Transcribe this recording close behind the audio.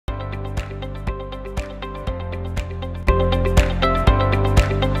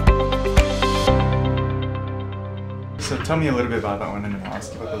Tell me a little bit about that one and then I'll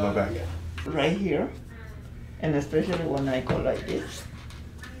ask you about the low back. Right here, and especially when I go like this,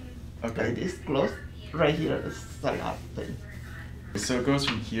 Okay. like this close, right here is a lot of pain. So it goes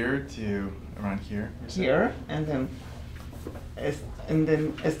from here to around here? Here, and then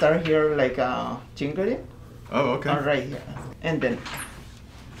I start here like a tingling. Oh, okay. Right here, and then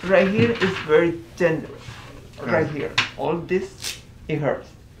right here is very tender. Right here, all this it hurts.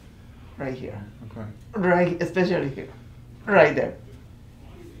 Right here. Okay. Right, especially here. Right there.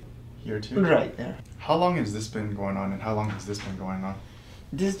 Here too? Right there. How long has this been going on and how long has this been going on?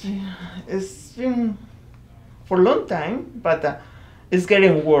 This it's been for a long time, but it's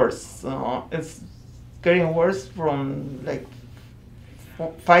getting worse. It's getting worse from like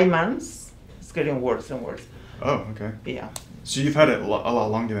 5 months. It's getting worse and worse. Oh, okay. Yeah. So you've had it a lot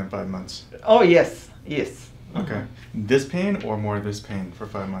longer than 5 months? Oh, yes, yes. Okay. This pain or more this pain for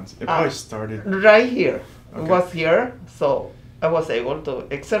 5 months? It probably started... Right here. Okay. It was here, so I was able to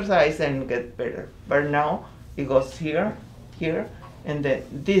exercise and get better. But now it goes here, here, and then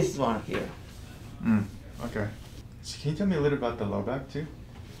this one here. Okay. So can you tell me a little about the low back too?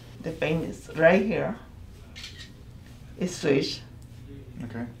 The pain is right here. It's switch.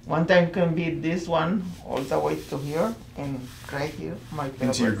 Okay. One time can be this one all the way to here and right here. My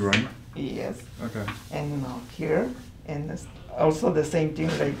pelvis. Into your groin? Yes. Okay. And here, and it's also the same thing.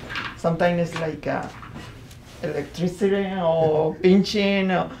 Like sometimes it's like electricity or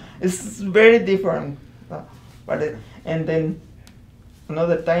pinching. It's very different. And then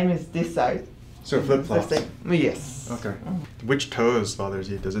another time is this side. So flip flops? Yes. Okay. Which toes bothers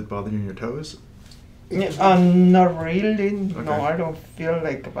you? Does it bother you in your toes? Not really. Okay. No, I don't feel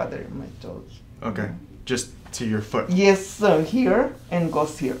like bothering my toes. Okay. Just to your foot? Yes, so here and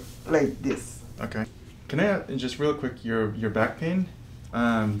goes here, like this. Okay. Can I just real quick, your back pain,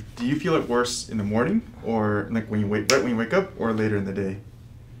 do you feel it worse in the morning or like when you right when you wake up or later in the day?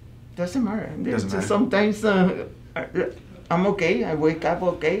 Doesn't matter. Doesn't matter. Sometimes I'm okay, I wake up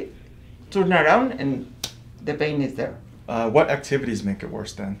okay, turn around and the pain is there. What activities make it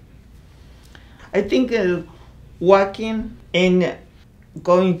worse then? I think walking and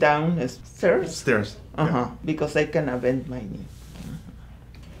going down the stairs. Stairs. Because I cannot bend my knee.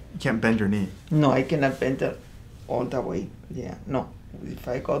 You can't bend your knee. No, I cannot bend it all the way. Yeah, no. If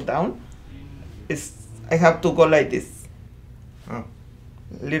I go down, I have to go like this. Oh.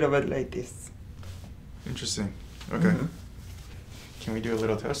 A little bit like this. Interesting. Okay. Can we do a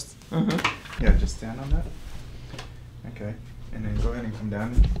little test? Mm-hmm. Yeah, just stand on that. Okay. And then go ahead and come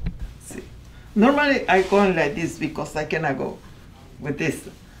down. See. Normally I go like this because I cannot go with this.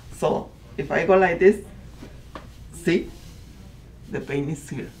 So if I go like this, see, the pain is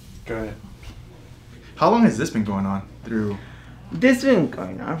here. Go ahead. How long has this been going on through? This been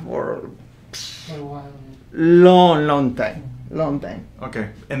going on for a while. Long time.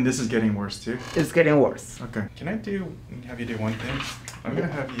 Okay, and this is getting worse too? It's getting worse. Okay. Can I have you do one thing? I'm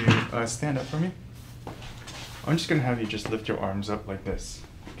gonna have you stand up for me. I'm just gonna have you just lift your arms up like this,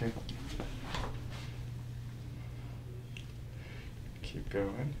 okay? Keep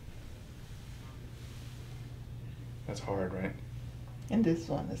going. That's hard, right? And this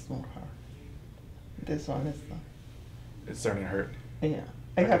one is more hard. This one is not. It's starting to hurt. Yeah,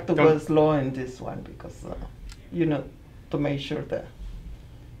 I have to go slow in this one because, to make sure that.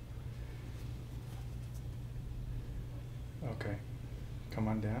 Okay, come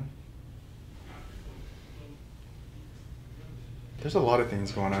on down. There's a lot of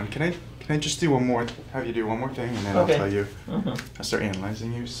things going on. Can I just do have you do one more thing and then Okay. I'll tell you. I'll start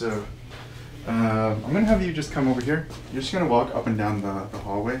analyzing you. So I'm gonna have you just come over here. You're just gonna walk up and down the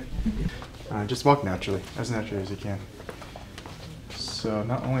hallway. Just walk naturally as you can. So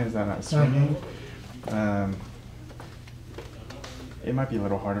not only is that not swinging, it might be a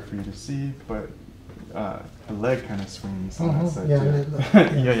little harder for you to see, but the leg kind of swings on that side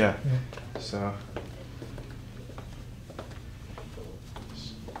too. Yeah. So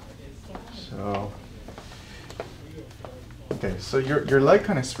okay, so your leg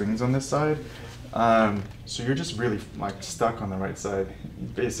kind of swings on this side. So you're just really like stuck on the right side,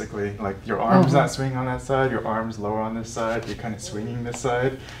 basically. Like your arm's not swinging on that side, your arm's lower on this side, you're kind of swinging this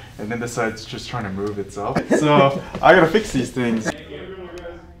side, and then this side's just trying to move itself. So I gotta fix these things. Okay.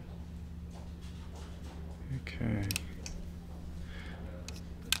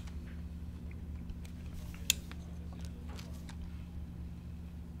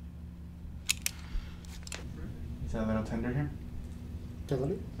 Is that a little tender here?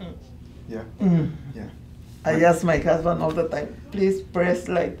 Totally? Yeah. Yeah. I ask my husband all the time, please press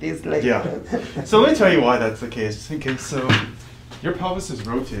like this, like Yeah. So let me tell you why that's the case. Okay, so your pelvis is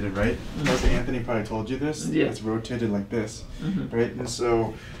rotated, right? Like Anthony probably told you this. Yeah. It's rotated like this, right? And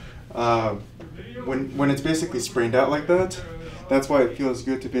so when it's basically sprained out like that, that's why it feels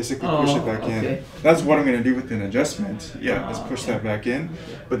good to basically push it back in. That's what I'm going to do with an adjustment. Yeah, is push that back in.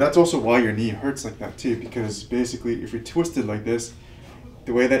 But that's also why your knee hurts like that too, because basically if you're twisted like this,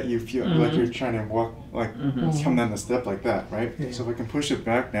 the way that you feel like you're trying to walk, like come down the step like that, right? Yeah. So if I can push it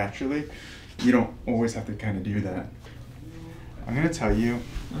back naturally, you don't always have to kind of do that. I'm going to tell you,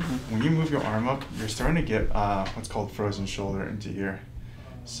 when you move your arm up, you're starting to get what's called frozen shoulder into here.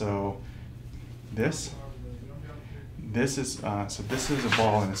 So this is this is a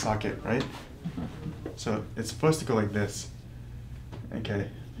ball in a socket, right? So it's supposed to go like this, okay?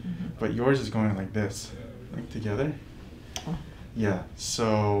 But yours is going like this, like together. Yeah.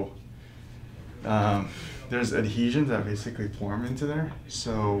 So there's adhesions that basically form into there.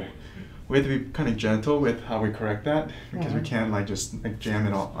 So we have to be kind of gentle with how we correct that, because we can't like just like jam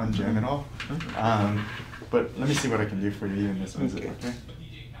it all, unjam it all. But let me see what I can do for you even this visit, okay?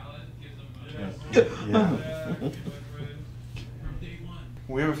 Yeah.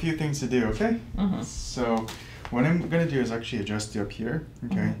 We have a few things to do, okay? So what I'm going to do is actually adjust you up here,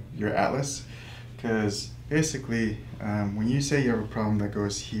 okay? Your atlas, because basically when you say you have a problem that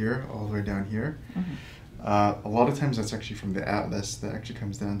goes here all the way down here, a lot of times that's actually from the atlas that actually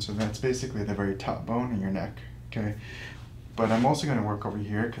comes down. So that's basically the very top bone in your neck, okay? But I'm also going to work over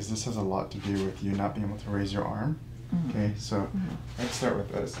here because this has a lot to do with you not being able to raise your arm, okay? So let's start with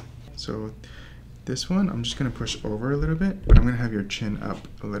this. So this one, I'm just going to push over a little bit, but I'm going to have your chin up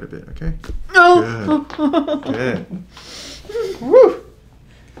a little bit, okay? Good. Good. Woo!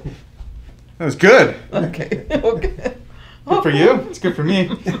 That was good. Okay. Okay. Good for you. It's good for me.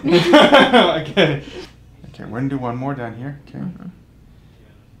 Okay. Okay, we're going to do one more down here, okay?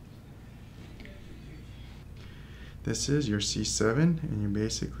 This is your C7, and you're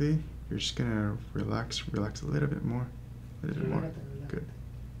just going to relax a little bit more. A little bit more. Good.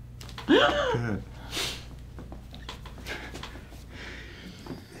 Good.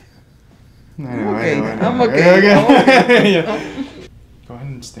 I know. I'm okay. Yeah. Go ahead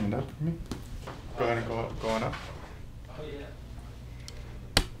and stand up for me. Go ahead and go on up.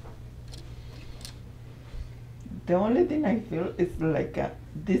 The only thing I feel is like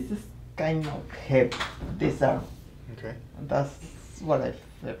this is kind of heavy, this arm. Okay. That's what I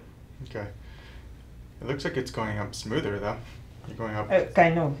feel. Okay. It looks like it's going up smoother though. You're going up.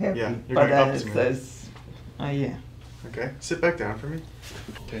 Kind of heavy. Yeah, you're but going up smoother. Yeah. Okay, sit back down for me.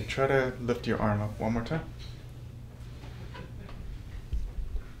 Okay, try to lift your arm up one more time.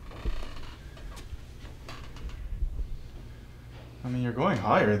 I mean, you're going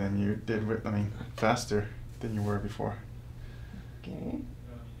higher than you did with, faster than you were before. Okay.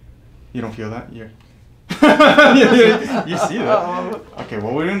 You don't feel that? You see that? Okay,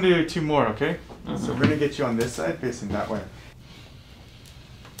 well, we're going to do two more, okay? So we're going to get you on this side facing that way.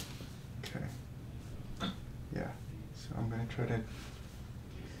 Okay. Yeah. So I'm going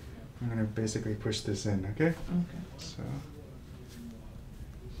to basically push this in, okay? Okay. So.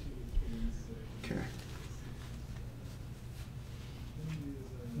 Okay.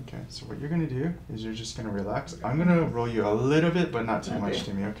 Okay, so what you're going to do is you're just going to relax. I'm going to roll you a little bit, but not too much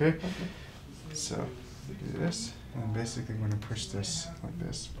to me, okay? So, do this, and basically I'm going to push this like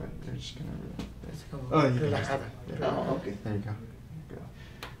this, but you're just going to oh, you can just, yeah. Oh, okay. There you go. Good.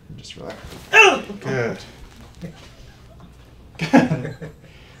 And just relax. Good. Good.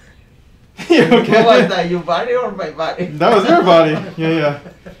 You okay? What was that, your body or my body? That was your body. Yeah.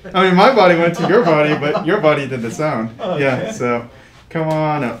 I mean, my body went to your body, but your body did the sound. Okay. Yeah, so come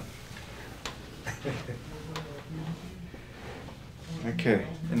on up. Okay,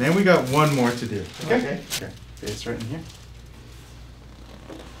 and then we got one more to do. Okay? Okay. Face right in here.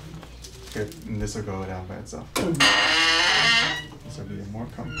 Good, and this will go down by itself. This will be more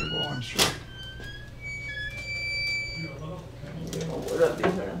comfortable, I'm sure.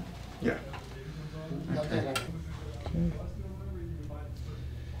 Yeah. Okay.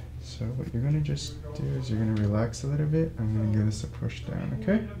 So what you're going to just do is you're going to relax a little bit. I'm going to give this a push down,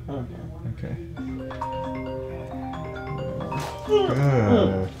 okay? Okay.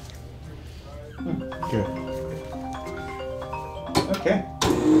 Good. Good. Okay.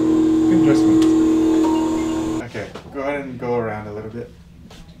 Good adjustment. Okay, go ahead and go around a little bit.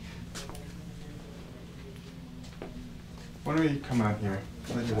 Why don't we come out here?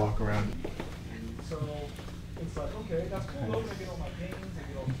 Let you walk around. So it's like, okay, that's cool. Those I get all my gains, I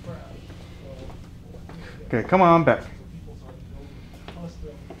get all the crap. Okay, come on back.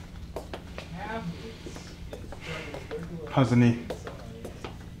 How's the knee?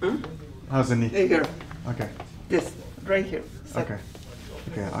 How's the knee? Here. Okay. This, right here. Okay.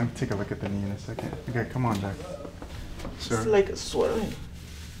 Okay, I'll take a look at the knee in a second. Okay, come on, Doc. So, It's like a swelling.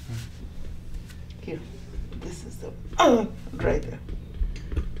 Here, this is the right there.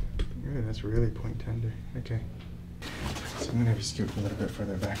 Good, that's really point tender. Okay. So I'm gonna have you scoot a little bit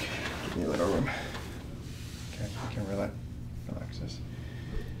further back. Give me a little room. Okay, you can relax this.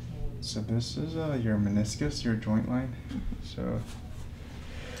 So this is your meniscus, your joint line. So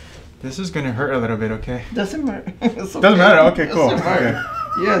this is gonna hurt a little bit, okay? Doesn't matter. It's okay. Doesn't matter. Okay, cool. Doesn't matter.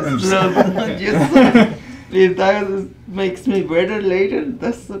 Okay. Yes, Understand. if that makes me better later,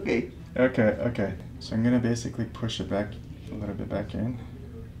 that's okay. Okay, okay. So I'm gonna basically push it back a little bit back in.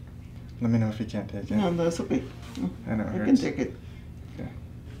 Let me know if you can't take it. No, that's okay. I know it I can hurts. take it. Okay.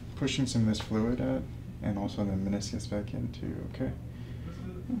 Pushing some of this fluid out and also the meniscus back in too, okay?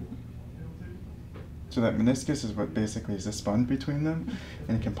 So that meniscus is what basically is a sponge between them,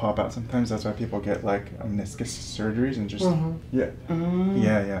 and it can pop out sometimes. That's why people get like meniscus surgeries and just yeah.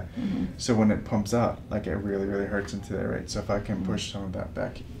 So when it pumps out, like it really hurts into there, right? So if I can push some of that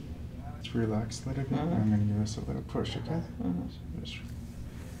back, let's relax a little bit. I'm gonna give this a little push, okay? So just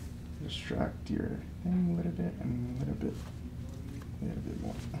distract your thing a little bit and a little bit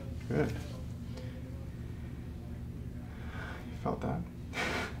more. Good. You felt that?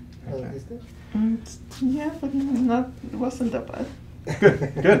 Okay. Yeah, but it wasn't that bad.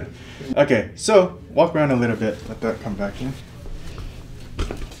 Good, good. Okay, so walk around a little bit. Let that come back in.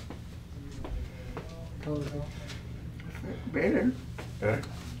 Better. Better?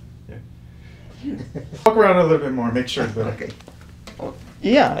 Yeah. Walk around a little bit more. Make sure it's better. Okay. Oh,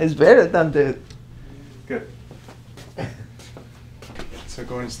 yeah, it's better than the. Good. So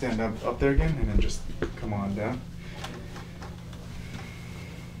go and stand up there again, and then just come on down.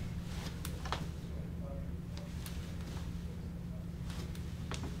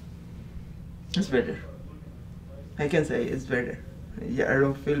 It's better. I can say it's better. Yeah, I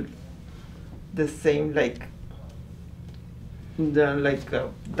don't feel the same like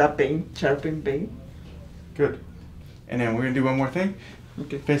that pain, sharpened pain. Good. And then we're gonna do one more thing.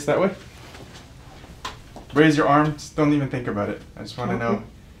 Okay. Face that way. Raise your arms. Don't even think about it. I just want to know.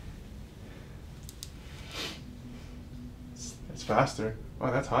 It's faster.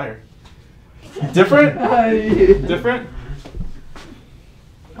 Oh, that's higher. Different? Different?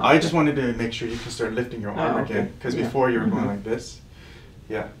 I just wanted to make sure you can start lifting your arm okay. again, because Yeah. before you were going like this.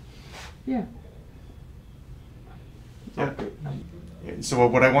 Yeah. Yeah. Yeah. Okay. So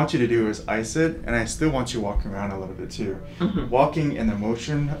what I want you to do is ice it, and I still want you walking around a little bit too. Walking and the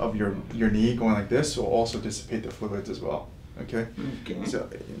motion of your knee going like this will also dissipate the fluids as well. Okay. Okay. So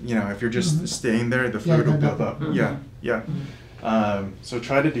if you're just staying there, the fluid will build up. Yeah. So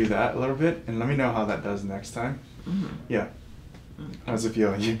try to do that a little bit, and let me know how that does next time. Yeah. How's it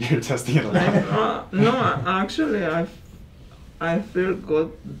feel? You're testing it a lot. No, actually, I feel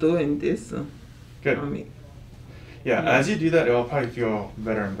good doing this. Good. I mean, Yeah, as you do that, it'll probably feel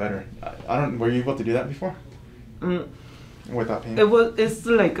better and better. I don't. Were you able to do that before? Without pain? It's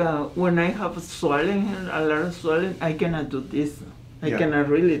like when I have swelling, a lot of swelling, I cannot do this. I cannot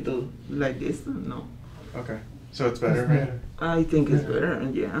really do like this. No. Okay. So it's better, right? I think it's better.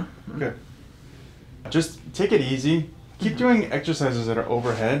 Yeah. Good. Just take it easy. Keep doing exercises that are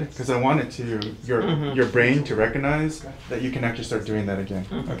overhead, because I want it to your brain to recognize that you can actually start doing that again.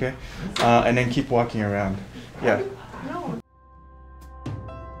 Okay. And then keep walking around. Yeah. No,